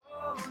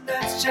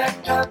Let's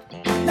check up.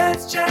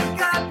 Let's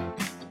check up.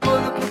 Pull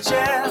up a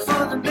chair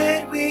for the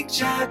Midweek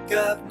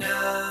Checkup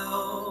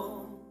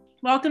now.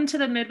 Welcome to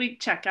the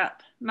Midweek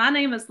Checkup. My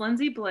name is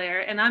Lindsey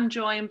Blair, and I'm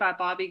joined by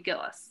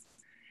Gilles.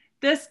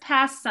 This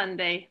past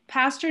Sunday,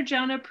 Pastor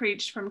Jonah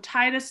preached from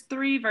Titus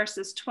 3,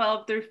 verses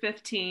 12 through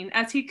 15,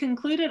 as he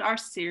concluded our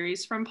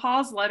series from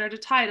Paul's letter to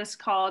Titus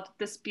called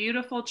This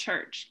Beautiful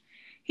Church.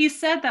 He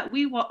said that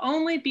we will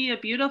only be a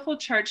beautiful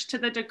church to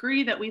the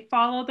degree that we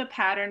follow the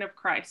pattern of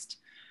Christ.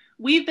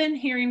 We've been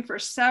hearing for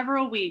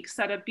several weeks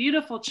that a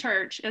beautiful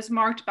church is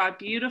marked by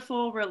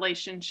beautiful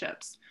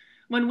relationships.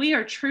 When we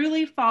are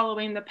truly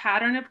following the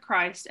pattern of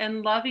Christ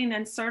and loving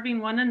and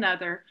serving one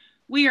another,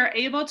 we are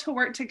able to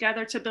work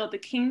together to build the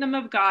kingdom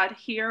of God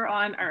here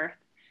on earth.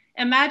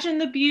 Imagine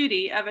the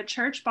beauty of a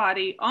church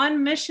body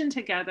on mission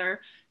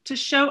together to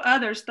show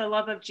others the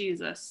love of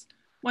Jesus.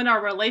 When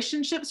our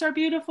relationships are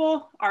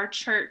beautiful, our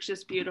church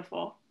is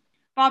beautiful.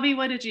 Bobby,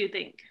 what did you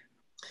think?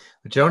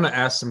 Jonah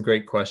asked some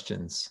great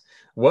questions.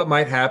 What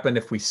might happen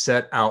if we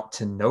set out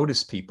to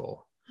notice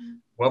people?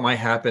 What might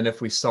happen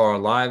if we saw our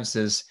lives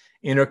as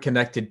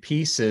interconnected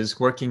pieces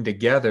working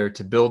together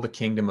to build the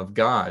kingdom of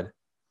God?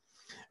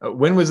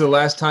 When was the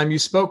last time you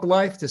spoke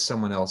life to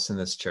someone else in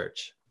this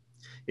church?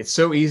 It's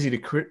so easy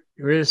to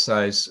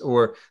criticize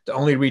or to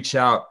only reach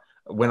out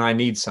when I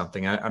need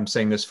something. I'm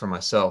saying this for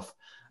myself.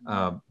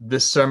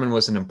 This sermon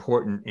was an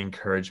important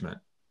encouragement.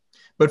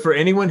 But for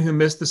anyone who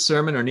missed the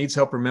sermon or needs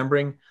help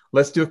remembering,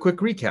 let's do a quick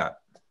recap.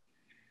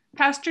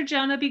 Pastor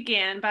Jonah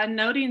began by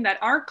noting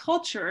that our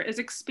culture is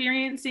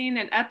experiencing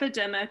an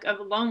epidemic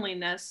of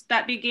loneliness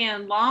that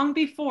began long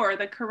before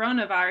the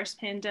coronavirus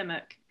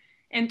pandemic.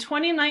 In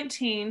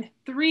 2019,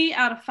 3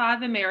 out of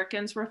 5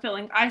 Americans were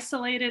feeling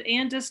isolated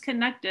and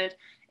disconnected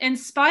in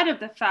spite of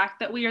the fact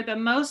that we are the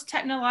most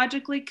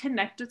technologically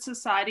connected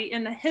society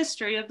in the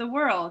history of the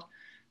world.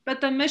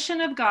 But the mission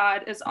of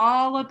God is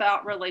all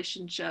about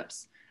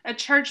relationships. A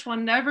church will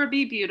never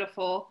be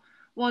beautiful,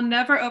 will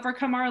never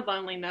overcome our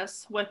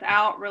loneliness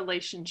without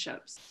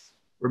relationships.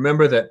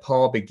 Remember that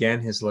Paul began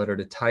his letter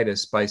to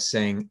Titus by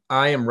saying,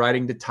 I am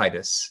writing to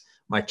Titus,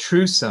 my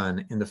true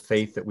son in the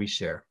faith that we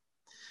share.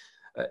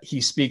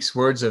 He speaks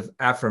words of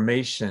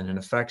affirmation and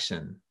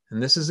affection,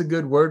 and this is a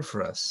good word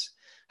for us.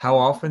 How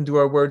often do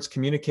our words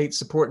communicate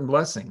support and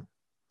blessing?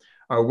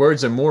 Our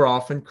words are more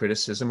often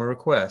criticism or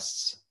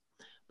requests.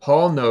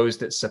 Paul knows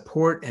that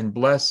support and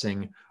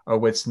blessing are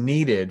what's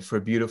needed for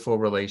beautiful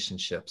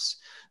relationships.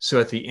 So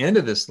at the end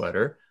of this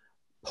letter,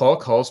 Paul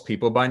calls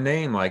people by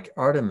name like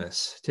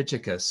Artemis,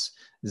 Tychicus,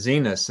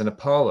 Zenas, and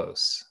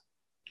Apollos.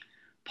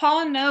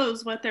 Paul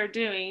knows what they're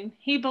doing.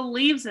 He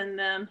believes in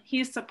them.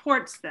 He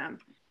supports them.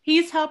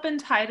 He's helping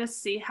Titus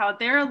see how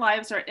their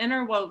lives are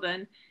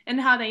interwoven and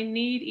how they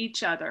need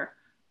each other.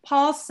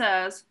 Paul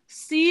says,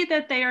 see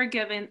that they are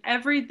given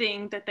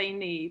everything that they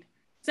need.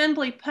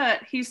 Simply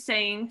put, he's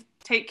saying,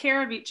 take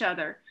care of each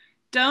other.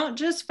 Don't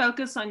just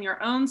focus on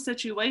your own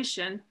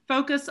situation,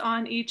 focus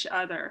on each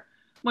other.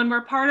 When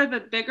we're part of a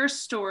bigger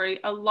story,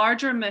 a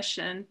larger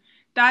mission,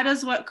 that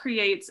is what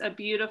creates a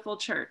beautiful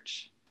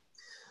church.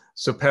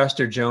 So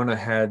Pastor Jonah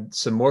had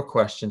some more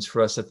questions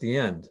for us at the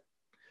end.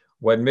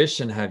 What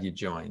mission have you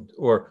joined?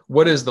 Or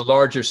what is the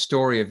larger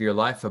story of your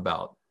life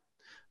about?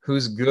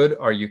 Whose good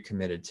are you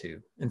committed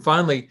to? And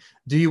finally,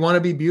 do you want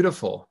to be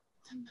beautiful?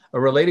 A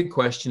related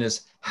question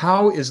is,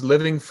 how is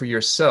living for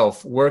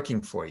yourself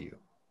working for you?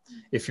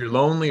 If you're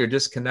lonely or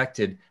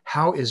disconnected,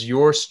 how is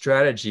your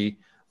strategy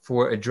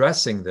for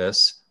addressing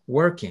this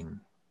working?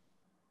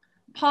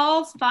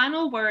 Paul's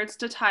final words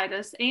to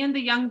Titus and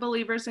the young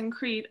believers in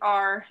Crete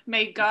are,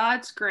 may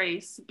God's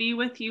grace be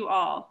with you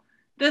all.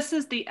 This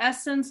is the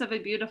essence of a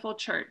beautiful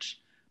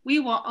church. We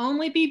will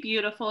only be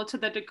beautiful to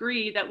the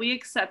degree that we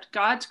accept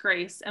God's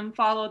grace and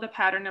follow the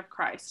pattern of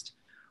Christ.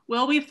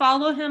 Will we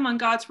follow him on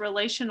God's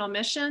relational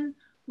mission?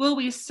 Will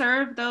we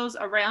serve those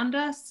around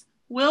us?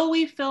 Will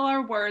we fill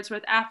our words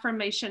with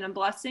affirmation and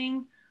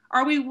blessing?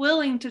 Are we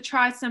willing to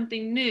try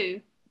something new,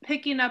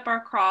 picking up our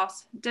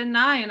cross,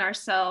 denying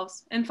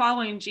ourselves, and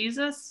following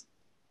Jesus?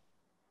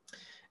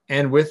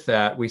 And with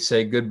that, we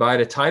say goodbye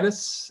to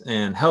Titus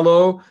and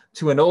hello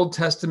to an Old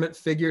Testament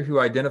figure who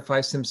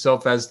identifies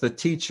himself as the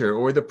teacher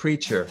or the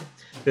preacher.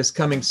 This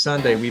coming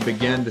Sunday, we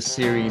begin the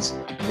series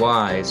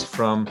Wise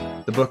from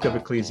the book of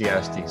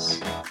Ecclesiastes.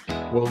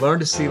 We'll learn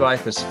to see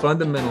life as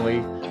fundamentally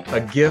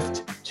a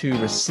gift to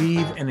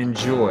receive and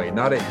enjoy,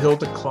 not a hill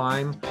to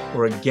climb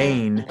or a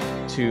gain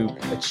to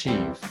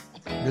achieve.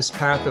 This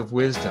path of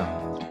wisdom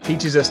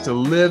teaches us to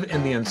live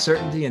in the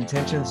uncertainty and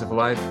tensions of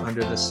life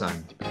under the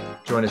sun.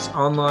 Join us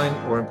online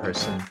or in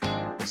person.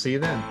 We'll see you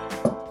then.